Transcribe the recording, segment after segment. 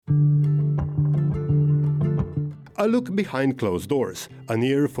A look behind closed doors, an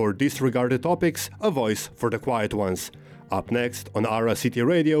ear for disregarded topics, a voice for the quiet ones. Up next on Ara City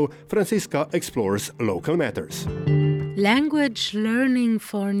Radio, Francisca explores local matters. Language learning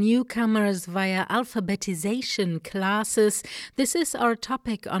for newcomers via alphabetization classes. This is our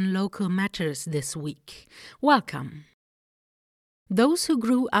topic on local matters this week. Welcome. Those who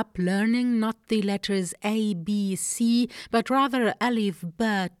grew up learning not the letters A, B, C, but rather Alif, B,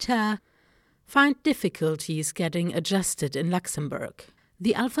 T, find difficulties getting adjusted in Luxembourg.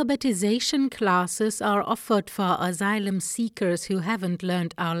 The alphabetization classes are offered for asylum seekers who haven't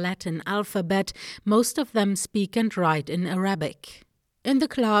learned our Latin alphabet. Most of them speak and write in Arabic. In the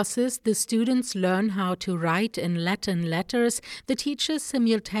classes, the students learn how to write in Latin letters. The teachers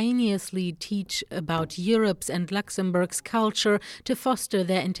simultaneously teach about Europe's and Luxembourg's culture to foster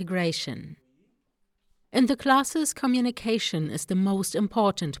their integration. In the classes, communication is the most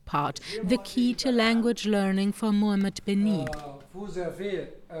important part, the key to language learning for Mohamed Beni. Vous avez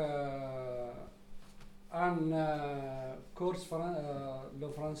un cours le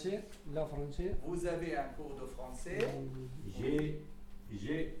français, le français. Vous avez un cours de français.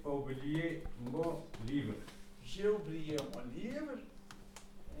 J'ai oublié mon livre. J'ai oublié mon livre.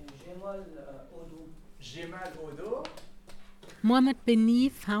 J'ai mal au dos. J'ai mal au dos. Mohamed Beni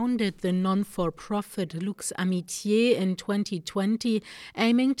founded the non-for-profit Lux Amitié in 2020,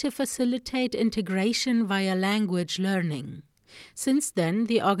 aiming to facilitate integration via language learning. Since then,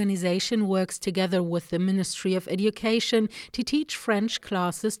 the organization works together with the Ministry of Education to teach French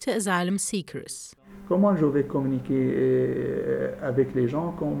classes to asylum seekers. Comment je vais communiquer avec les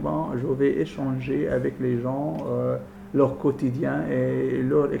gens, comment je vais échanger avec les gens, leur quotidien et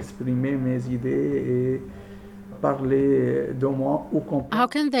leur exprimer mes idées et parler de moi ou comprendre. How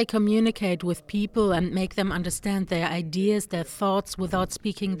can they communicate with people and make them understand their ideas, their thoughts without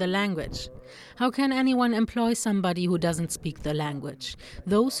speaking the language? How can anyone employ somebody who doesn't speak the language?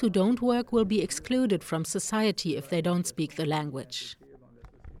 Those who don't work will be excluded from society if they don't speak the language.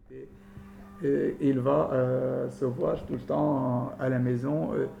 Il va se voir tout le temps à la maison,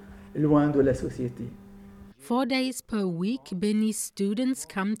 loin de la société. 4 days per week, Beni's students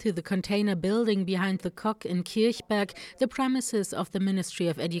come to the container building behind the Koch in Kirchberg, the premises of the Ministry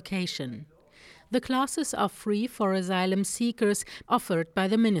of Education. The classes are free for asylum seekers, offered by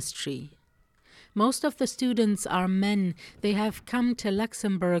the ministry. Most of the students are men. They have come to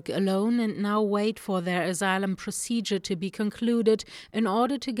Luxembourg alone and now wait for their asylum procedure to be concluded in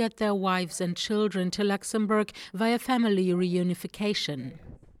order to get their wives and children to Luxembourg via family reunification.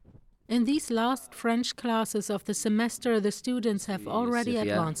 In these last French classes of the semester, the students have already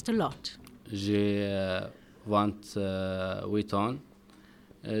advanced a lot. J'ai 28 ans.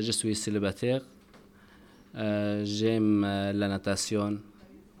 Je suis célibataire. J'aime la natation.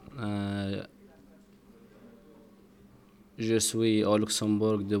 Je suis au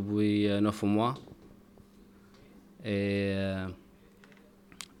Luxembourg depuis 9 mois. Et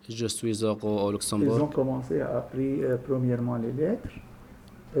je suis heureux au Luxembourg. Ils ont commencé à apprendre premièrement les lettres.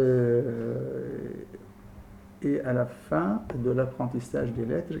 Et à la fin de l'apprentissage des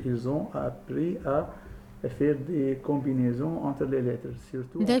lettres, ils ont appris à faire des combinaisons entre les lettres.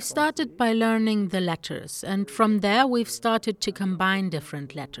 They've started by learning the letters, and from there we've started to combine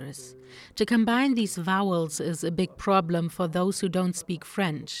different letters. To combine these vowels is a big problem for those who don't speak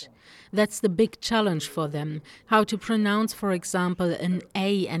French. That's the big challenge for them, how to pronounce, for example, an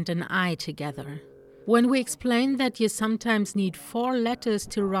A and an I together. When we explain that you sometimes need 4 letters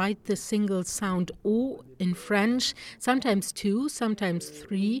to write the single sound O in French, sometimes 2, sometimes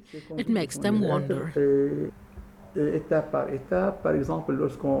 3, it makes them wonder. Étape par étape, par exemple,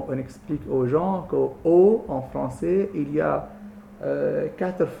 lorsqu'on explique aux gens qu'au O en français, il y a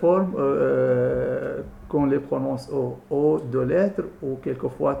 4 formes qu'on les prononce au O, 2 lettres ou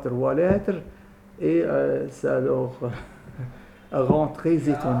quelquefois 3 lettres, et ça leur rend très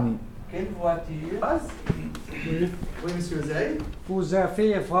étonnés. Quelle voiture? Oui, monsieur Zay. Vous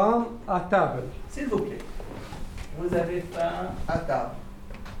avez faim à table. S'il vous plaît. Vous avez faim à table.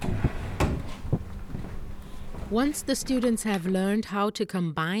 Once the students have learned how to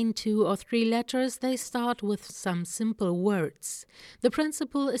combine 2 or 3 letters, they start with some simple words. The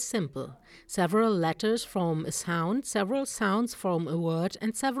principle is simple. Several letters form a sound, several sounds form a word,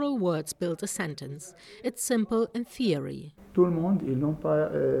 and several words build a sentence. It's simple in theory. Tout le monde, ils n'ont pas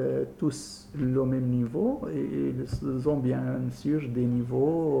tous le même niveau. Ils ont bien sûr des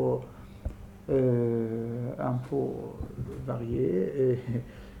niveaux un peu variés. Et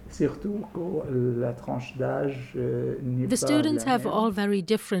surtout que la tranche d'âge n'est pas The students la have même. all very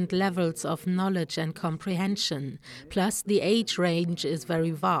different levels of knowledge and comprehension. Plus, the age range is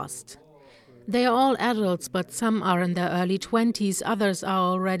very vast. They are all adults, but some are in their early 20s, others are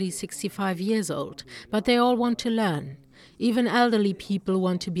already 65 years old. But they all want to learn. Even elderly people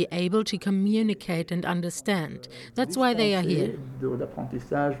want to be able to communicate and understand. That's why they are here. De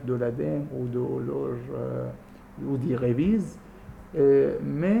l'apprentissage de l'ADN ou d'y révise.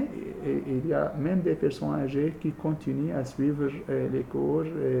 Mais il y a même des personnes âgées qui continuent à suivre les cours,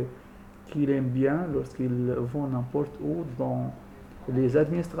 qui aiment bien lorsqu'ils vont n'importe où dans les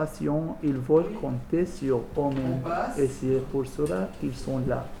administrations, ils veulent compter sur eux-mêmes. Et c'est pour cela qu'ils sont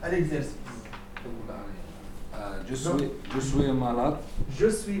là. À l'exercice. Je suis malade. Je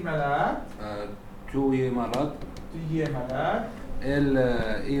suis malade. Tu es malade. Tu es malade. Elle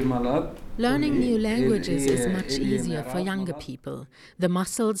est malade. Learning new languages is much easier for younger people. The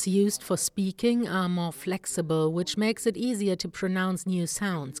muscles used for speaking are more flexible, which makes it easier to pronounce new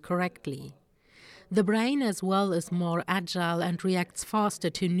sounds correctly. The brain as well is more agile and reacts faster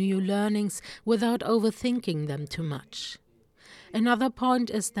to new learnings without overthinking them too much. Another point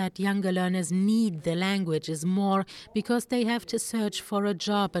is that younger learners need the languages more because they have to search for a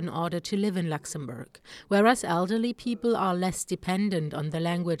job in order to live in Luxembourg, whereas elderly people are less dependent on the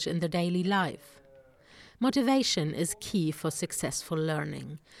language in their daily life. Motivation is key for successful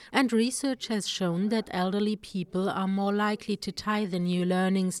learning, and research has shown that elderly people are more likely to tie the new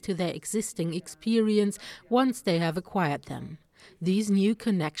learnings to their existing experience once they have acquired them. These new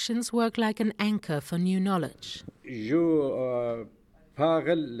connections work like an anchor for new knowledge. Je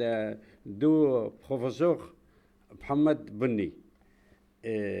parle du professeur Mohamed Bunni.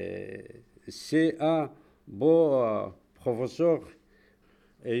 C'est un beau professeur.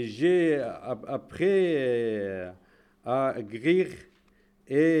 J'ai appris à écrire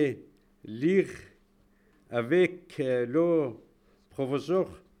et lire avec le professeur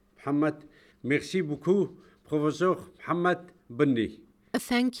Mohamed. Merci beaucoup, professeur Mohamed Bunni. A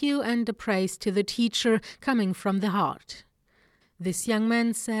thank you and a praise to the teacher coming from the heart. This young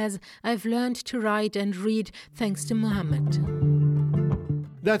man says, I've learned to write and read thanks to Mohammed.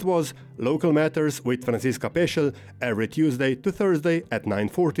 That was Local Matters with Franziska Peschel every Tuesday to Thursday at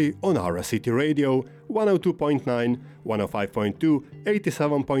 9:40 on Ara City Radio, 102.9, 105.2,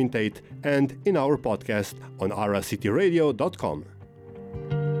 87.8 and in our podcast on aracityradio.com.